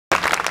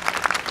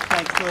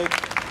Luke.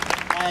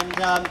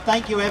 And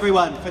thank you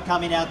everyone for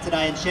coming out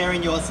today and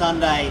sharing your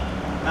Sunday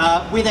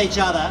with each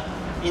other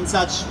in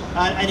such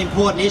an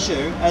important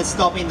issue as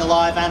stopping the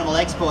live animal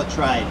export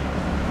trade.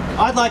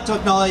 I'd like to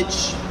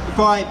acknowledge,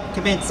 before I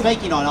commence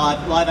speaking on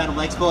live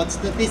animal exports,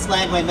 that this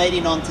land we're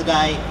meeting on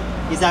today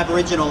is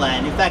Aboriginal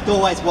land. In fact,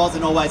 always was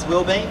and always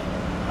will be.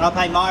 And I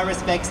pay my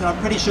respects, and I'm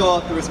pretty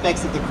sure the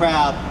respects of the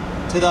crowd,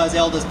 to those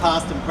elders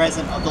past and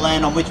present of the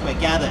land on which we're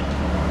gathered.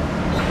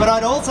 But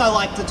I'd also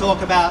like to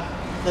talk about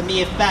the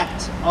mere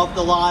fact of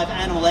the live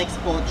animal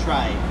export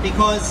trade,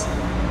 because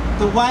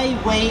the way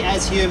we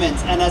as humans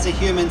and as a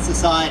human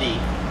society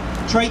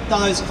treat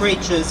those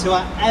creatures who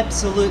are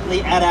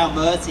absolutely at our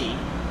mercy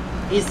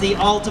is the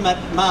ultimate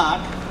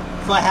mark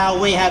for how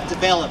we have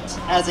developed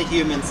as a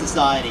human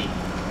society.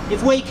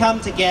 If we come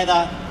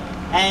together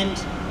and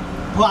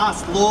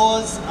pass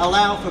laws,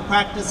 allow for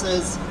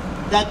practices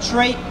that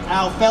treat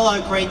our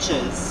fellow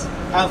creatures,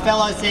 our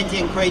fellow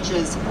sentient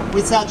creatures,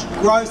 with such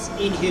gross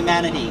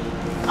inhumanity,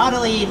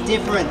 utterly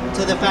indifferent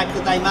to the fact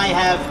that they may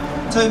have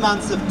 2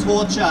 months of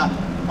torture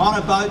on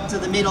a boat to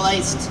the Middle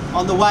East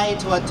on the way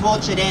to a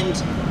tortured end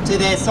to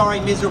their sorry,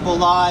 miserable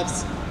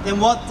lives, then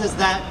what does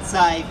that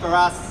say for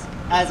us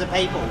as a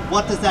people?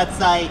 What does that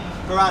say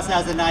for us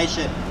as a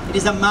nation? It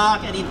is a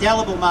mark, an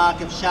indelible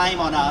mark of shame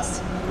on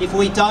us if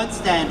we don't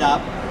stand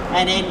up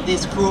and end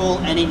this cruel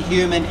and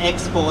inhuman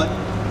export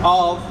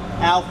of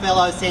our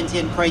fellow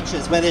sentient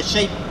creatures, whether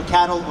sheep,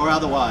 cattle or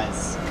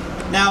otherwise.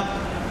 Now,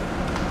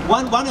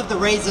 one of the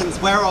reasons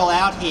we're all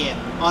out here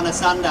on a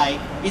Sunday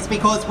is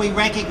because we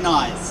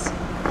recognise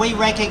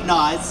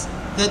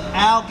that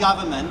our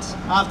government,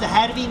 after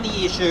having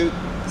the issue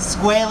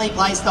squarely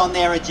placed on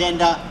their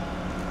agenda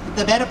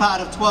the better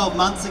part of 12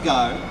 months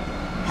ago,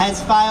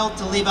 has failed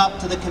to live up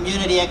to the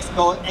community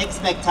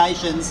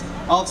expectations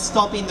of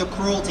stopping the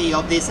cruelty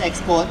of this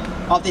export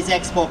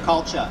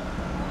culture.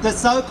 The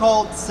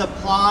so-called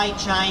supply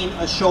chain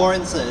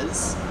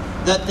assurances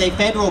that the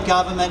federal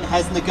government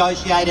has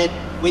negotiated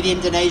with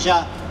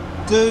Indonesia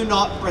do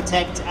not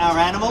protect our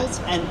animals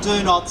and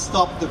do not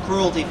stop the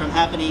cruelty from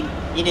happening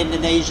in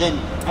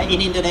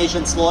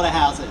Indonesian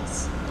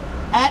slaughterhouses.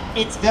 At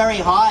its very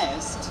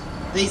highest,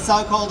 these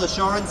so-called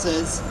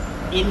assurances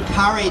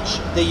encourage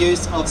the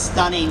use of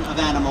stunning of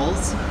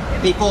animals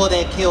before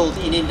they're killed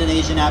in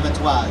Indonesian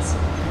abattoirs.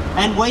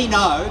 And we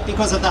know,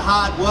 because of the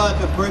hard work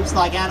of groups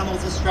like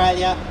Animals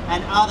Australia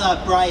and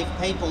other brave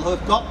people who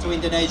have got to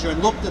Indonesia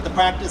and looked at the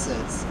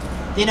practices,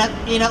 in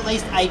at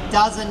least a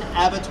dozen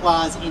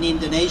abattoirs in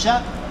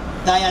Indonesia,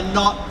 they are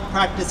not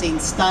practicing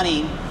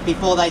stunning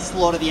before they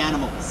slaughter the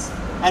animals.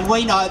 And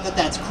we know that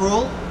that's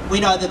cruel, we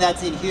know that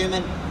that's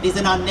inhuman, it is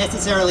an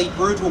unnecessarily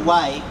brutal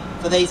way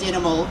for these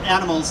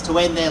animals to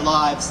end their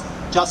lives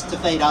just to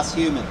feed us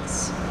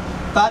humans.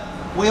 But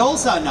we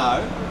also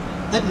know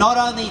that not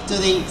only do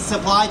the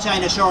supply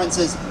chain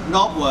assurances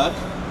not work,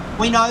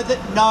 we know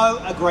that no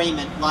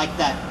agreement like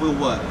that will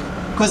work.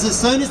 Because as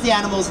soon as the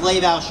animals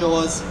leave our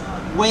shores,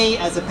 we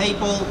as a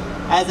people,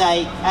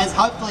 as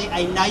hopefully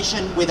a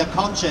nation with a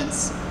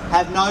conscience,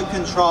 have no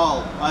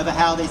control over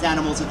how these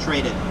animals are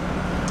treated.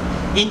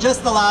 In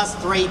just the last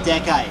 3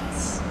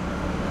 decades,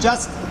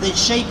 just the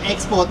sheep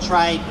export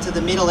trade to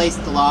the Middle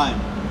East alone,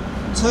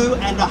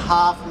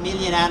 2.5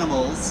 million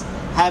animals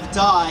have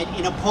died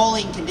in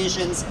appalling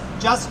conditions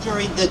just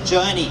during the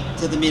journey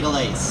to the Middle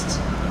East,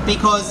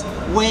 because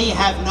we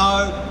have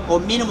no or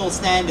minimal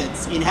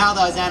standards in how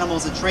those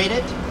animals are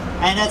treated.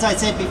 And as I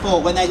said before,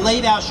 when they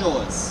leave our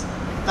shores,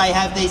 they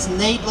have this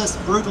needless,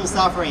 brutal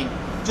suffering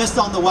just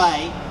on the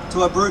way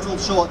to a brutal,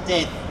 short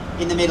death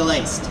in the Middle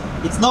East.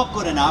 It's not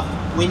good enough.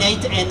 We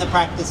need to end the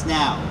practice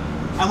now.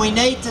 And we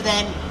need to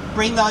then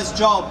bring those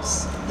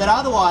jobs that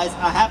otherwise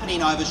are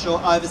happening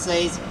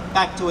overseas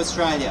back to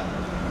Australia.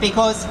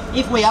 Because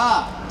if we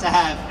are to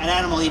have an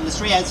animal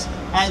industry, as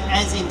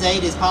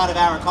indeed is part of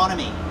our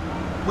economy,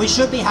 we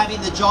should be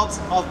having the jobs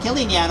of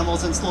killing the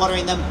animals and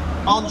slaughtering them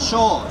on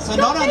shore. So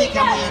not only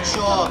can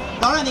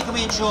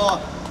we ensure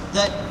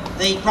that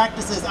the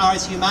practices are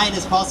as humane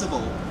as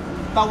possible,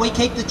 but we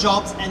keep the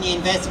jobs and the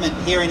investment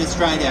here in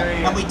Australia,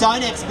 and we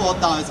don't export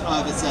those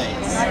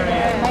overseas.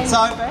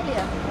 So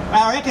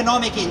our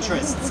economic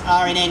interests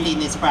are in ending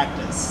this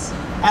practice.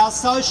 Our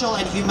social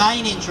and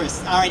humane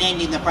interests are in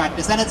ending the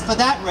practice, and it's for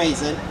that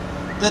reason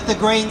that the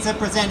Greens have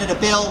presented a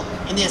bill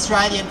in the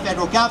Australian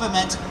federal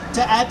government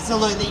to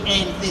absolutely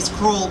end this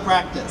cruel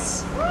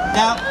practice.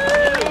 Now,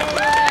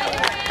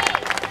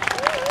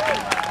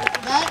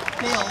 that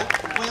bill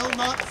will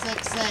not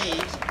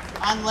succeed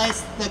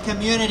unless the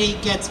community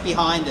gets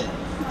behind it.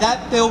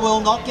 That bill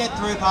will not get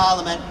through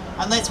Parliament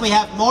unless we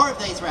have more of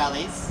these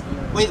rallies,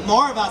 with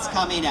more of us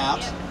coming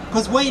out,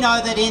 because we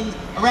know that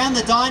around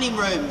the dining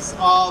rooms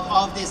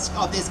of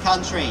this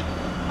country,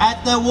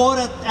 at the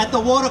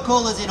water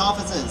coolers in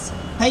offices,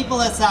 people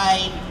are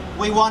saying,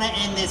 we want to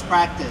end this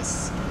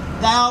practice.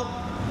 Now,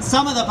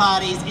 some of the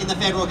parties in the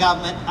federal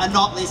government are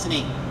not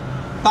listening,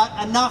 but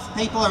enough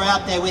people are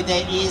out there with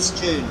their ears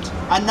tuned.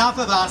 Enough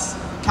of us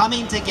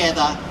coming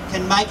together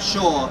can make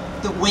sure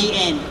that we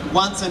end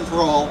once and for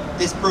all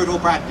this brutal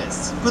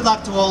practice. Good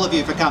luck to all of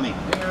you for coming.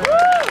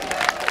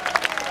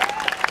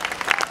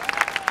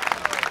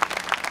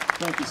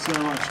 Thank you so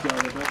much,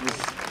 David. That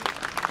was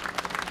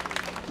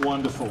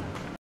wonderful.